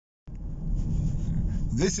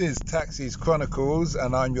This is Taxis Chronicles,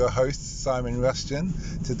 and I'm your host, Simon Rushton.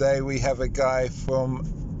 Today we have a guy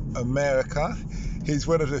from America. He's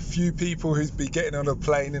one of the few people who's been getting on a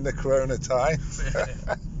plane in the corona times.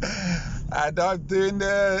 And I'm doing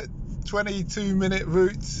the 22-minute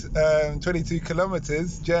route, 22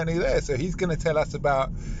 kilometers journey there. So he's going to tell us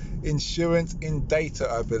about insurance in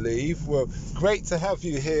data, I believe. Well, great to have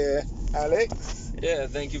you here, Alex. Yeah,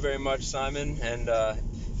 thank you very much, Simon. And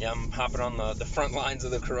I'm hopping on the front lines of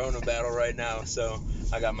the corona battle right now. So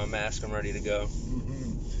I got my mask. I'm ready to go.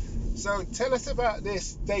 Mm-hmm. So tell us about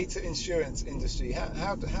this data insurance industry.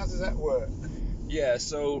 How does that work? Yeah,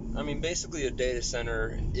 so, basically a data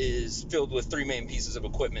center is filled with three main pieces of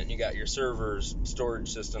equipment. You got your servers,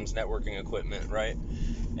 storage systems, networking equipment, right?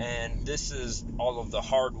 And this is all of the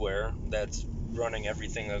hardware that's running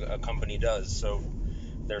everything a company does. So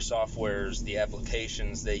their softwares, the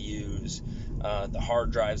applications they use, the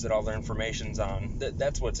hard drives that all their information's on.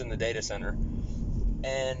 That's what's in the data center.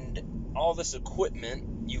 And all this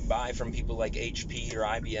equipment you buy from people like HP or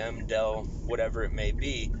IBM, Dell, whatever it may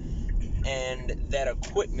be. And that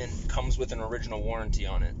equipment comes with an original warranty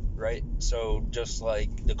on it, right? So just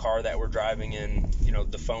like the car that we're driving in,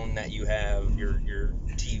 the phone that you have, your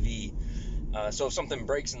TV. So if something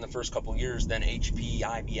breaks in the first couple years, then HP,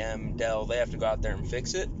 IBM, Dell, they have to go out there and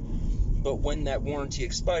fix it. But when that warranty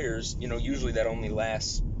expires, usually that only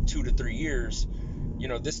lasts 2 to 3 years.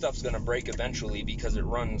 This stuff's going to break eventually because it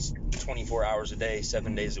runs 24 hours a day,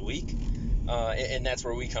 7 days a week. And that's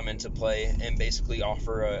where we come into play and basically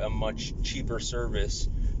offer a much cheaper service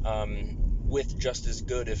with just as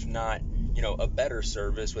good, if not, a better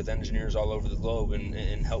service with engineers all over the globe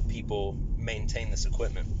and help people maintain this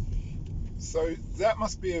equipment. So that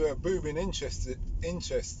must be a booming interest in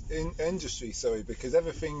industry, because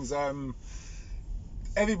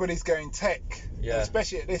everybody's going tech, Yeah.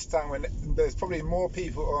 especially at this time when there's probably more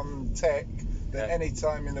people on tech than any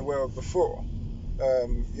time in the world before. They're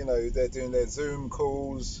doing their Zoom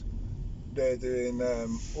calls, they're doing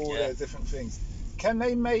all their different things. Can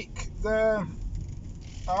they make I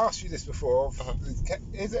asked you this before.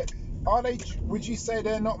 Would you say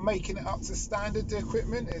they're not making it up to standard, the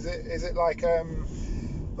equipment? Is it like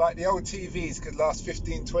the old TVs could last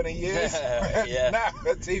 15-20 years? Yeah. Now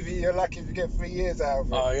a TV you're lucky if you get 3 years out of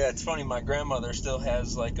it. Oh yeah, it's funny, my grandmother still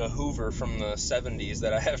has like a Hoover from the 70s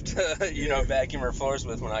that I have to vacuum her floors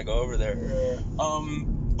with when I go over there.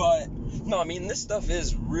 But no, this stuff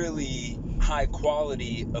is really high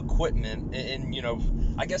quality equipment, and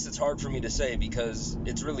I guess it's hard for me to say because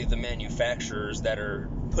it's really the manufacturers that are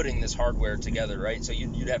putting this hardware together, right? So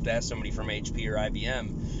you'd have to ask somebody from HP or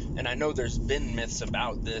IBM, and I know there's been myths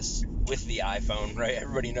about this with the iPhone, right?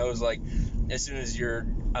 Everybody knows, like, as soon as your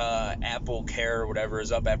Apple Care or whatever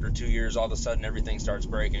is up after 2 years, all of a sudden everything starts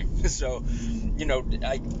breaking. So,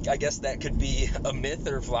 I guess that could be a myth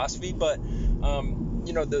or a philosophy, but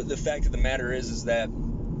the fact of the matter is that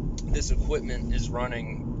this equipment is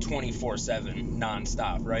running 24/7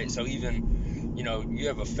 nonstop, right? So even, you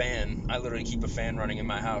have a fan. I literally keep a fan running in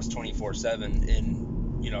my house 24/7, and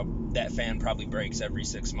that fan probably breaks every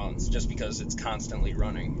 6 months just because it's constantly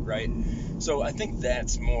running, right? So I think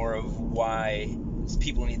that's more of why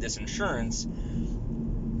people need this insurance.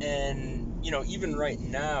 And even right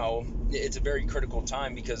now, it's a very critical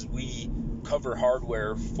time because we cover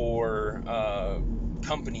hardware for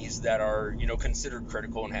companies that are considered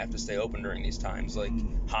critical and have to stay open during these times, like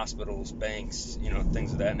hospitals, banks,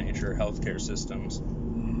 things of that nature, healthcare systems.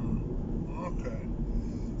 Okay.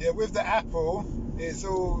 Yeah, with the Apple,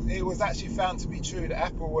 it was actually found to be true that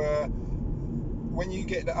Apple were, when you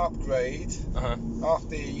get the upgrade,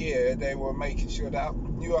 after a year, they were making sure that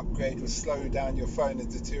new upgrade would slow down your phone and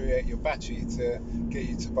deteriorate your battery to get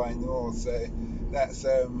you to buy more. So that's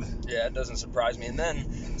yeah, it doesn't surprise me. And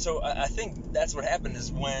then, so I think that's what happened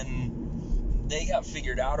is when they got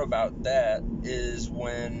figured out about that is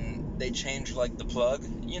when they changed like the plug,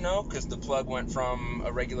 because the plug went from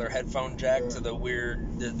a regular headphone jack to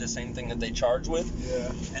the same thing that they charge with.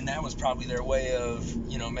 Yeah. And that was probably their way of,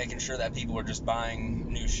 making sure that people were just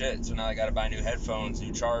buying new shit. So now they got to buy new headphones,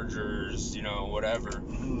 new chargers, whatever,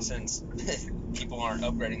 since people aren't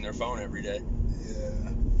upgrading their phone every day. Yeah.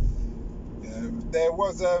 There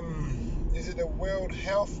was is it the World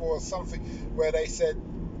Health or something where they said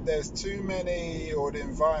there's too many, or the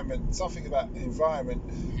environment, something about the environment,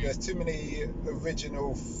 there's too many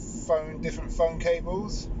original different phone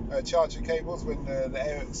cables, charging cables, when the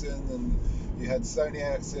Ericsson, and you had Sony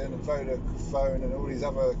Ericsson and Vodafone and all these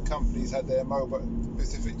other companies had their mobile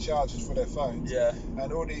specific chargers for their phones. Yeah.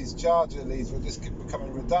 And all these charger leads were just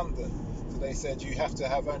becoming redundant. So they said you have to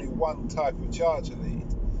have only one type of charger lead.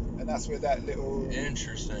 and that's where that little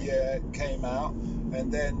Interesting. came out.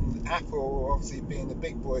 And then Apple, obviously being the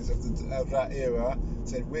big boys of that era,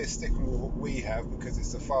 said we're sticking with what we have because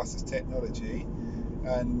it's the fastest technology.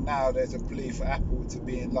 And now there's a plea for Apple to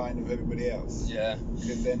be in line with everybody else. Yeah.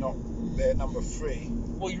 Because they're number 3.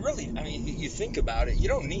 Well, you think about it, you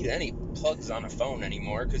don't need any plugs on a phone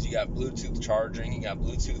anymore because you got Bluetooth charging, you got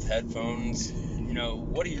Bluetooth headphones.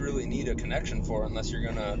 What do you really need a connection for unless you're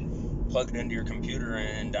going to plug it into your computer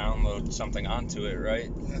and download something onto it,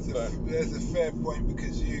 right? There's a fair point,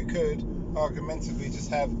 because you could argumentatively just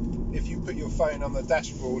have, if you put your phone on the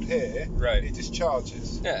dashboard here, right, it just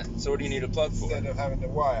charges. Yeah, so what do you need a plug for? Instead of having the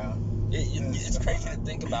wire. It's crazy to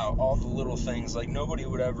think about all the little things. Like, nobody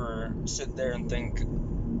would ever sit there and think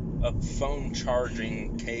a phone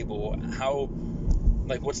charging cable,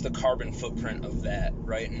 what's the carbon footprint of that,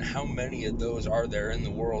 right? And how many of those are there in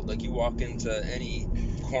the world? Like, you walk into any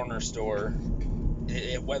corner store,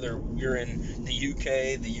 whether you're in the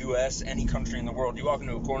UK, the US, any country in the world, you walk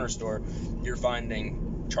into a corner store, you're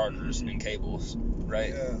finding chargers and cables,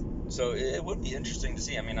 right? Yeah. So it would be interesting to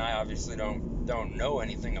see. I mean, I obviously don't know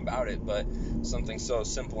anything about it, but something so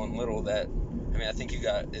simple and little that, I think you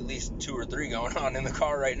got at least 2 or 3 going on in the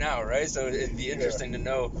car right now, right? So it'd be interesting to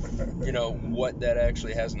know, what that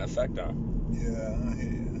actually has an effect on.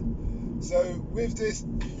 Yeah. So with this,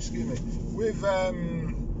 with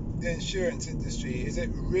the insurance industry,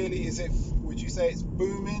 would you say it's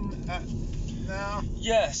booming now?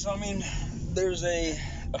 Yeah, so there's a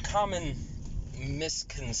common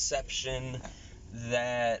misconception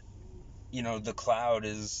that, the cloud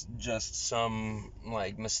is just some,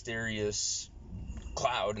 mysterious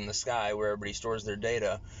cloud in the sky where everybody stores their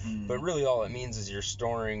data. But really all it means is you're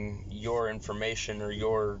storing your information or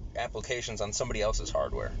your applications on somebody else's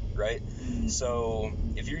hardware, right? So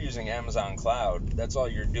if you're using Amazon Cloud, that's all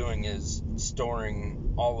you're doing is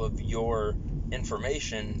storing all of your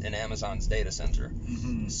information in Amazon's data center.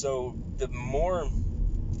 So the more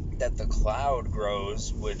that the cloud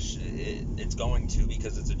grows, which it's going to,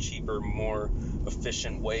 because it's a cheaper, more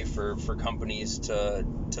efficient way for companies to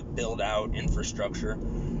build out infrastructure,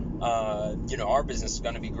 our business is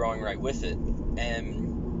going to be growing right with it. And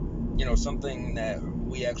something that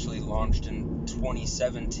we actually launched in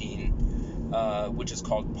 2017, which is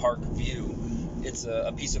called Park View. It's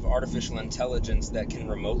a piece of artificial intelligence that can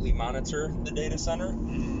remotely monitor the data center,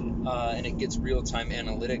 and it gets real-time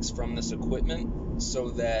analytics from this equipment,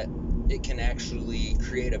 so that it can actually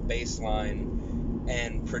create a baseline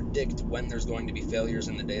and predict when there's going to be failures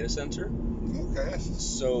in the data center. Okay.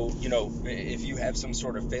 So, if you have some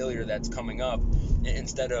sort of failure that's coming up,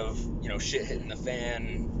 instead of, shit hitting the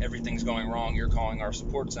fan, everything's going wrong, you're calling our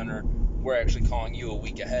support center, we're actually calling you a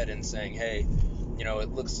week ahead and saying, hey, it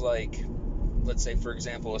looks like, let's say, for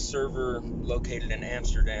example, a server located in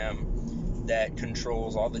Amsterdam that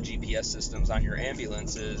controls all the GPS systems on your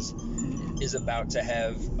ambulances is about to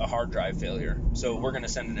have a hard drive failure. So we're going to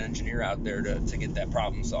send an engineer out there to get that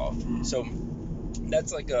problem solved. So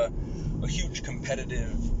that's like a huge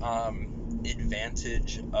competitive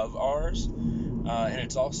advantage of ours. And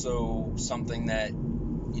it's also something that,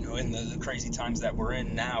 in the crazy times that we're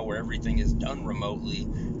in now, where everything is done remotely,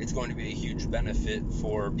 it's going to be a huge benefit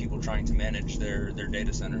for people trying to manage their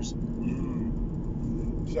data centers.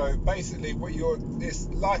 So basically it's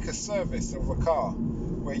like a service of a car,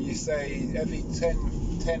 where you say every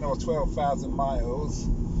 10 or 12,000 miles,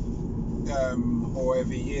 or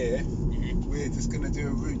every year, we're just going to do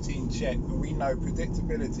a routine check, and we know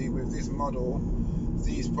predictability with this model,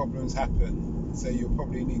 these problems happen, so you'll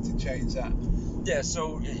probably need to change that. Yeah,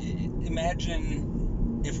 so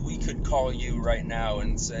imagine if we could call you right now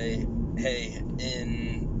and say, hey,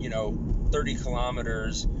 in 30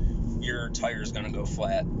 kilometers, your tire's going to go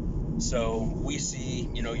flat. So we see,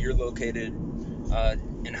 you're located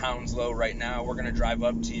in Hounslow right now. We're going to drive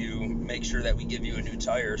up to you, make sure that we give you a new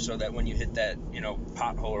tire, so that when you hit that,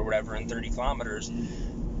 pothole or whatever in 30 kilometers,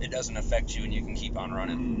 it doesn't affect you and you can keep on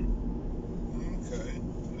running. Okay,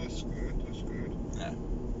 that's good. Yeah.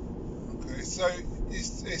 Okay, so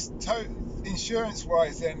it's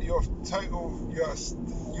insurance-wise, then your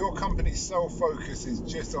company's sole focus is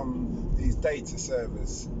just on these data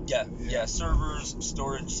servers. Yeah, servers,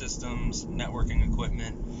 storage systems, networking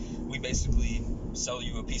equipment. We basically sell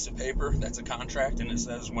you a piece of paper that's a contract, and it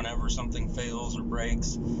says whenever something fails or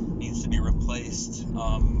breaks, needs to be replaced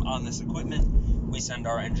on this equipment, we send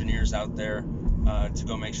our engineers out there to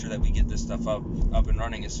go make sure that we get this stuff up and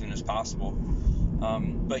running as soon as possible.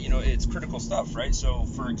 But it's critical stuff, right? So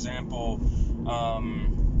for example,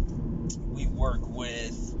 we work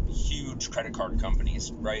with huge credit card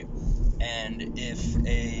companies, right? And if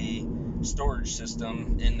a storage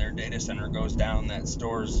system in their data center goes down that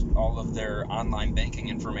stores all of their online banking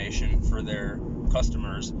information for their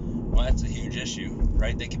customers, well, that's a huge issue,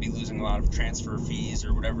 right? They could be losing a lot of transfer fees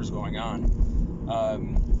or whatever's going on.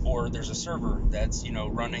 Or there's a server that's,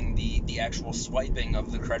 running the actual swiping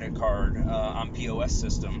of the credit card on POS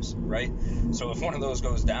systems, right? So if one of those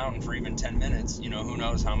goes down for even 10 minutes, who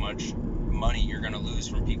knows how much money you're going to lose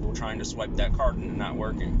from people trying to swipe that card and not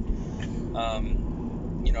working.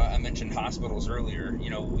 I mentioned hospitals earlier.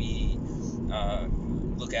 We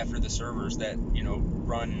look after the servers that,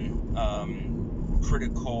 run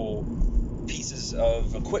critical pieces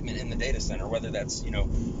of equipment in the data center, whether that's,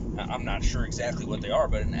 I'm not sure exactly what they are,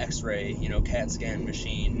 but an X-ray, CAT scan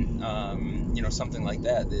machine, something like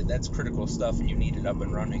that. That's critical stuff, and you need it up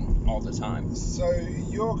and running all the time. So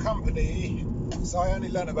your company, I only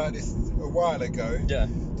learned about this a while ago. Yeah.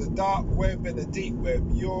 The dark web and the deep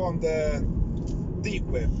web. You're on the deep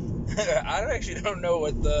web. I actually don't know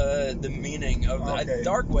what the meaning of Okay.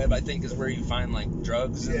 Dark web, I think, is where you find like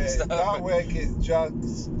drugs and stuff. Dark web is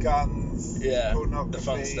drugs, guns, pornography, the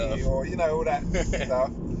fun stuff, or all that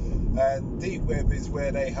stuff. And deep web is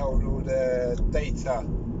where they hold all the data.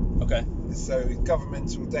 Okay. So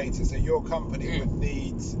governmental data. So your company would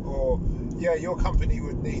need, your company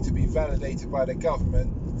would need to be validated by the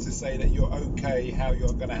government to say that you're okay how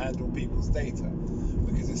you're going to handle people's data,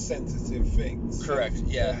 because it's sensitive things. Correct.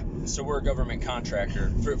 Yeah. So we're a government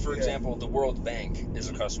contractor. For example, the World Bank is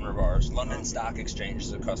a customer of ours. London Stock Exchange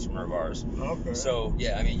is a customer of ours. Okay. So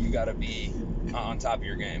you got to be on top of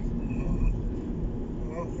your game.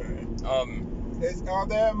 Okay. Are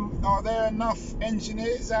there enough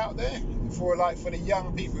engineers out there for the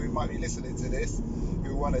young people who might be listening to this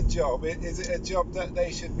who want a job? Is it a job that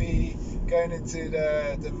they should be going into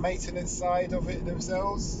the maintenance side of it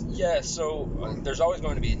themselves? Yeah, so there's always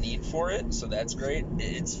going to be a need for it, so that's great.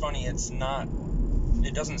 It's funny,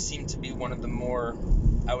 it doesn't seem to be one of the more,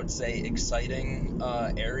 I would say, exciting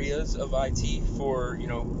areas of IT for,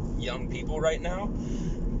 young people right now.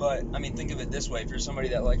 But, think of it this way. If you're somebody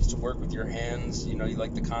that likes to work with your hands, you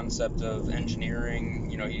like the concept of engineering,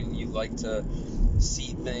 you like to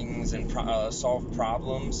see things and solve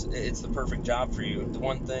problems, it's the perfect job for you. The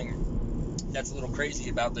one thing that's a little crazy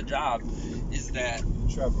about the job is that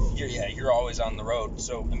travel. You're always on the road.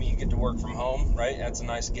 So you get to work from home, right? That's a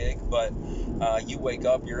nice gig, but you wake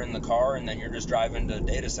up, you're in the car, and then you're just driving to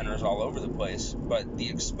data centers all over the place. But the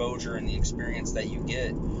exposure and the experience that you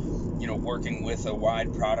get, working with a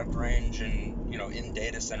wide product range and in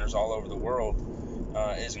data centers all over the world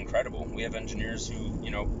is incredible. We have engineers who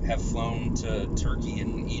have flown to Turkey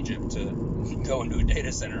and Egypt to go into a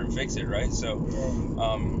data center and fix it, right? So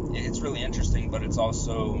it's really interesting, but it's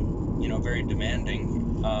also very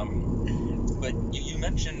demanding. But you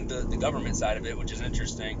mentioned the government side of it, which is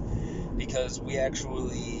interesting, because we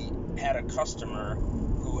actually had a customer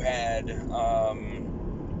who had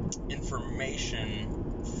information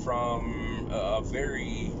from a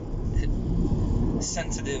very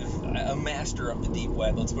sensitive, a master of the deep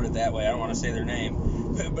web, let's put it that way. I don't want to say their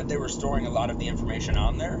name, but they were storing a lot of the information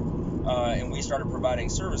on there, and we started providing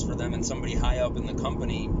service for them, and somebody high up in the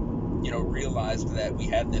company realized that we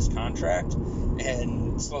had this contract,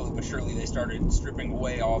 and slowly but surely they started stripping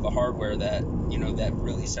away all the hardware that that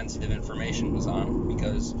really sensitive information was on,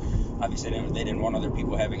 because obviously they didn't want other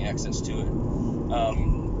people having access to it.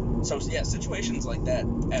 So yeah, situations like that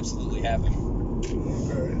absolutely happen.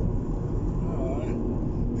 Okay.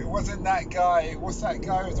 It wasn't that guy. What's that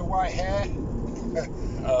guy with the white hair? The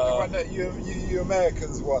one that you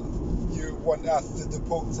Americans want. You want us to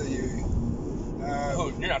deport to you.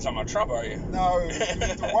 You're not talking about Trump, are you? No,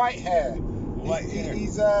 the white hair. Hair.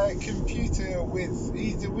 He's a computer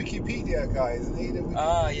he's the Wikipedia guy, isn't he?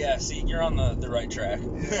 Yeah, see, you're on the right track.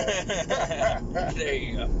 Yeah. There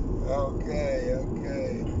you go.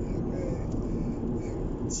 Okay.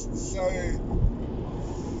 So, I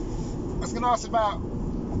was going to ask about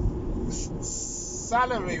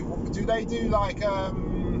salary. Do they do like, that's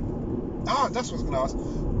what I was going to ask.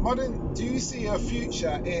 Do you see a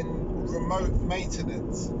future in remote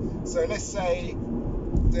maintenance? So let's say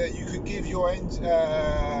that you could give your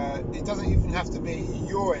it doesn't even have to be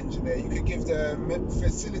your engineer. You could give the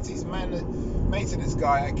facilities maintenance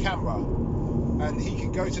guy a camera, and he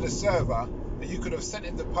could go to the server, and you could have sent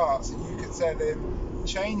him the parts, and you could tell him,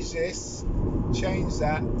 change this, change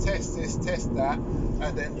that, test this, test that,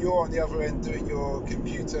 and then you're on the other end doing your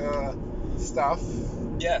computer stuff.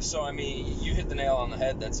 Yeah, so you hit the nail on the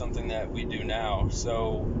head. That's something that we do now.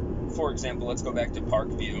 So, for example, let's go back to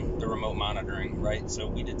Parkview, the remote monitoring, right? So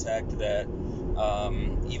we detect that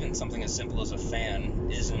even something as simple as a fan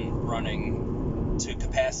isn't running to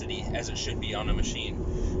capacity as it should be on a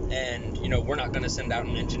machine. And, we're not going to send out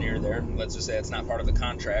an engineer there. Let's just say it's not part of the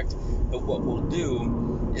contract. But what we'll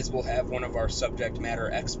do is we'll have one of our subject matter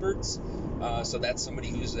experts. So that's somebody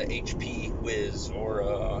who's a HP whiz or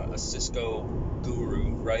a Cisco guru,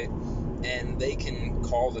 right? And they can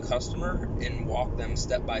call the customer and walk them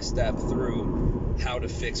step by step through how to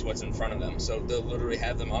fix what's in front of them. So they'll literally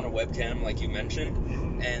have them on a webcam, like you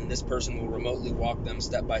mentioned, and this person will remotely walk them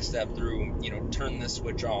step by step through, turn this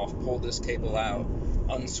switch off, pull this cable out,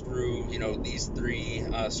 unscrew, these 3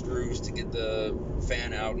 screws to get the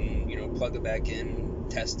fan out, and, plug it back in,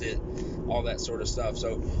 test it, all that sort of stuff.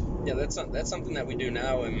 So, yeah, that's something that we do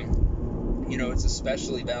now, and, it's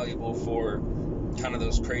especially valuable for kind of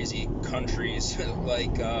those crazy countries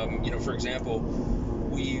like, for example,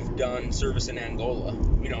 we've done service in Angola.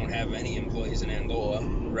 We don't have any employees in Angola,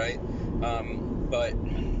 right? But,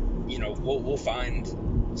 we'll find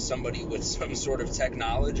somebody with some sort of tech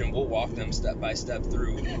knowledge, and we'll walk them step by step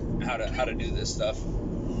through how to do this stuff.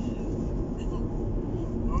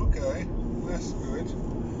 Okay, that's good.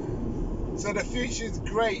 So the future's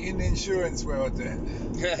great in the insurance world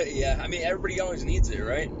then. Yeah, I mean, everybody always needs it,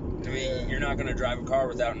 right? I mean, you're not going to drive a car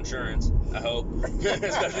without insurance, I hope.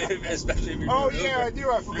 especially if you're Oh, doing yeah, Uber. I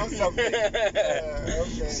do. I forgot something.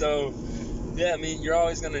 Okay. So, yeah, I mean, you're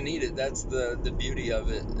always going to need it. That's the beauty of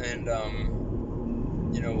it. And,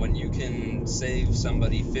 when you can save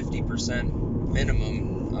somebody 50%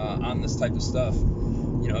 minimum on this type of stuff,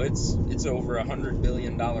 it's over $100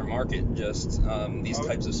 billion market, just these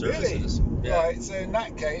types of services. Really? Yeah. Right, so in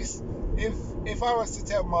that case, if I was to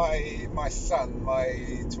tell my son, my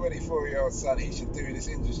 24-year-old son, he should do this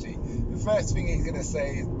industry, the first thing he's going to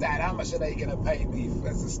say is, Dad, how much are they going to pay me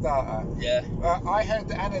as a starter? Yeah. I heard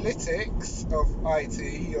the analytics of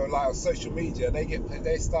IT or like of social media,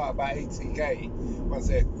 they start about 80k once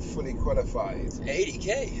they're fully qualified.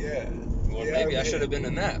 80K? Yeah. Well, Yeah, maybe I should have been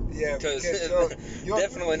in that. Yeah, because you're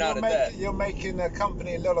definitely not at that. You're making a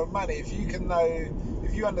company a lot of money if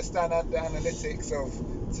you understand the analytics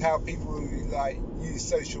of how people like use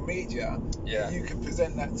social media. Yeah. You can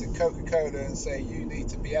present that to Coca-Cola and say you need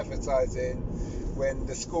to be advertising when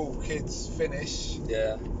the school kids finish.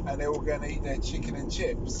 Yeah. And they're all going to eat their chicken and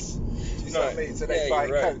chips. Do you see what I mean? So they yeah, buy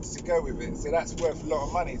you're right. Cokes to go with it. So that's worth a lot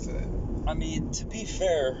of money to them. I mean, to be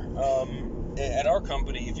fair, at our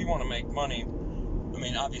company, if you want to make money, I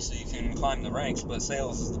mean, obviously you can climb the ranks, but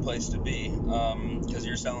sales is the place to be, because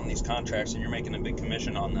you're selling these contracts and you're making a big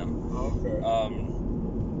commission on them. Okay.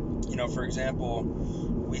 For example,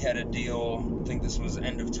 we had a deal, I think this was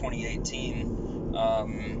end of 2018,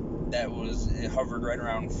 it hovered right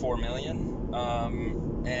around 4 million,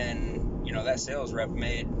 and that sales rep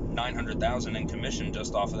made 900,000 in commission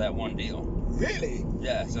just off of that one deal. Really?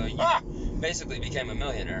 Yeah, so you basically became a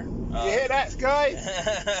millionaire. You hear that, guys?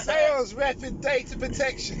 Sales rep in data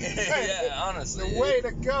protection. Yeah, honestly. The way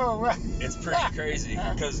to go. It's pretty crazy,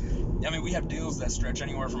 because, I mean, we have deals that stretch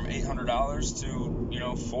anywhere from $800 to,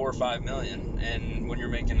 4 or 5 million, and when you're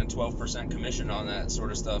making a 12% commission on that sort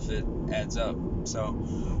of stuff, it adds up. So,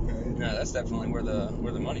 Okay. yeah, that's definitely where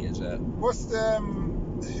the money is at.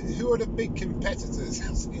 Who are the big competitors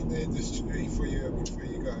in the industry for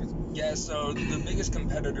you guys? Yeah, so the biggest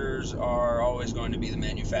competitors are always going to be the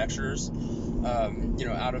manufacturers.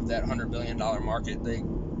 Out of that $100 billion market, they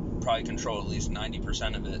probably control at least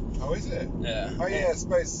 90% of it. Oh, is it? Yeah. Oh, yeah, I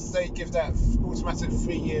suppose they give that automatic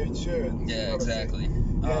 3-year insurance. Yeah, exactly.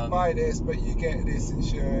 Yeah, buy this, but you get this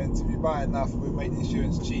insurance. If you buy enough, we'll make the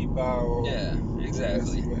insurance cheaper. Or yeah,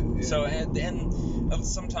 exactly. Yeah. So, and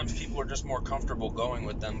sometimes people are just more comfortable going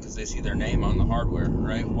with them because they see their name on the hardware,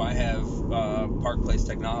 right? Why have Park Place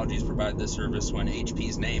Technologies provide this service when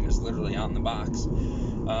HP's name is literally on the box?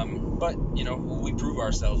 But, we prove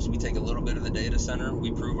ourselves. We take a little bit of the data center,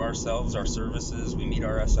 we prove ourselves, our services, we meet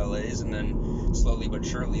our SLAs, and then slowly but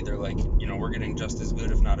surely they're like, we're getting just as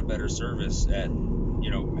good, if not a better service at,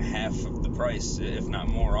 half of the price, if not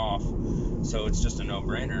more off. So it's just a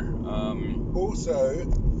no-brainer. Also,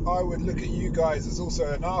 I would look at you guys as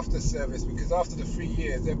also an after service, because after the 3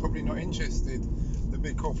 years, they're probably not interested, the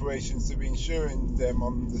big corporations, to be insuring them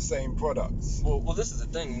on the same products. Well, this is the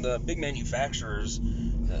thing. The big manufacturers,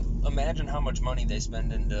 imagine how much money they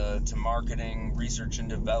spend into marketing, research and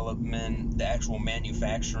development, the actual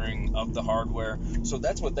manufacturing of the hardware. So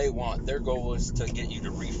that's what they want. Their goal is to get you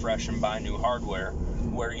to refresh and buy new hardware,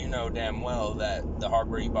 where you know damn well that the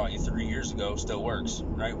hardware you bought 3 years ago still works,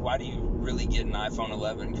 right? Why do you really get an iPhone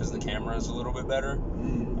 11? Because the camera is a little bit better.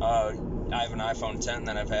 I have an iPhone 10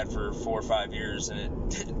 that I've had for 4 or 5 years, and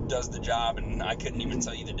it does the job, and I couldn't even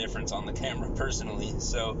tell you the difference on the camera personally.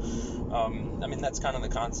 So, I mean, that's kind of the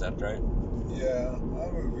concept, right? Yeah,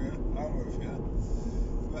 I'm with you.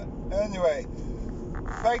 But anyway,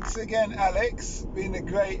 thanks again, Alex. Been a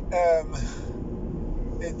great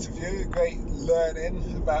interview, great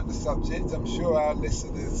learning about the subject. I'm sure our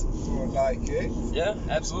listeners will like it. Yeah,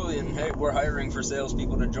 absolutely. And hey, we're hiring for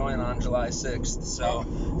salespeople to join on July 6th. So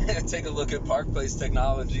take a look at Park Place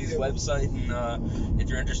Technologies website, and if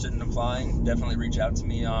you're interested in applying, definitely reach out to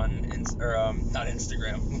me on not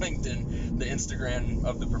Instagram, LinkedIn, the Instagram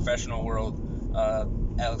of the professional world.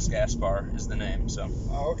 Alex Gaspar is the name. So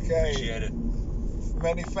appreciate it.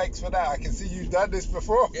 Many thanks for that. I can see you've done this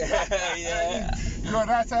before. Yeah. God,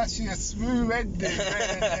 that's actually a smooth ending.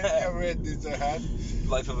 Better than any other endings I had.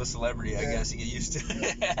 Life of a celebrity, I guess you get used to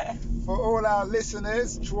it. For all our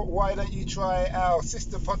listeners, why don't you try our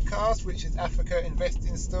sister podcast, which is Africa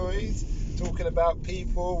Investing Stories, talking about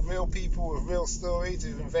real people with real stories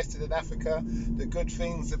who've invested in Africa, the good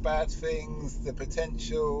things, the bad things, the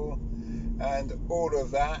potential, and all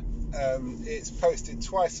of that. It's posted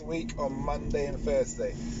twice a week on Monday and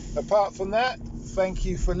Thursday. Apart from that, thank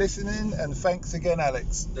you for listening, and thanks again,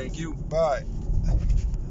 Alex. Thank you. Bye.